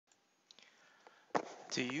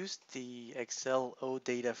To use the Excel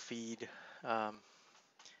OData feed um,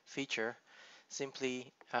 feature,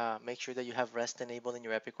 simply make sure that you have REST enabled in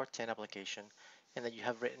your Epicor 10 application and that you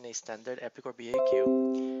have written a standard Epicor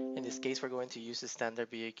BAQ. In this case, we're going to use the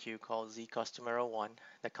standard BAQ called zCustomer01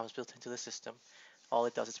 that comes built into the system. All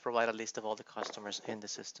it does is provide a list of all the customers in the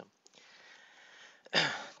system.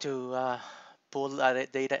 To pull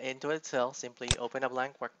that data into Excel, simply open a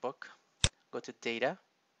blank workbook, go to Data,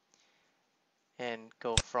 and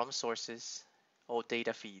go from Sources,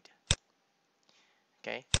 OData Feed.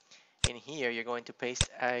 Okay. In here, you're going to paste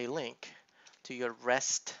a link to your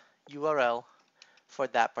REST URL for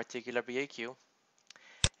that particular BAQ,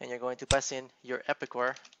 and you're going to pass in your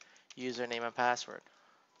Epicor username and password.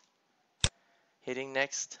 Hitting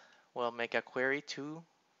next will make a query to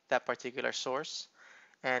that particular source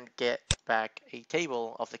and get back a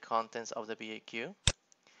table of the contents of the BAQ.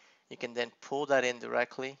 You can then pull that in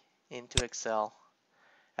directly into Excel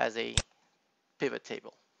as a pivot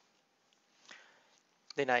table.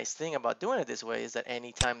 The nice thing about doing it this way is that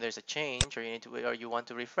anytime there's a change or you want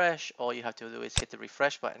to refresh, all you have to do is hit the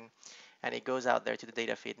refresh button and it goes out there to the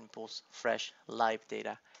data feed and pulls fresh live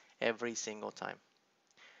data every single time.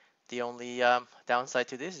 The only downside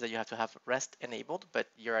to this is that you have to have REST enabled, but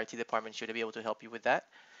your IT department should be able to help you with that.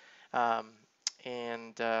 Um,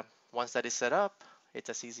 and once that is set up, it's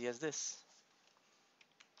as easy as this.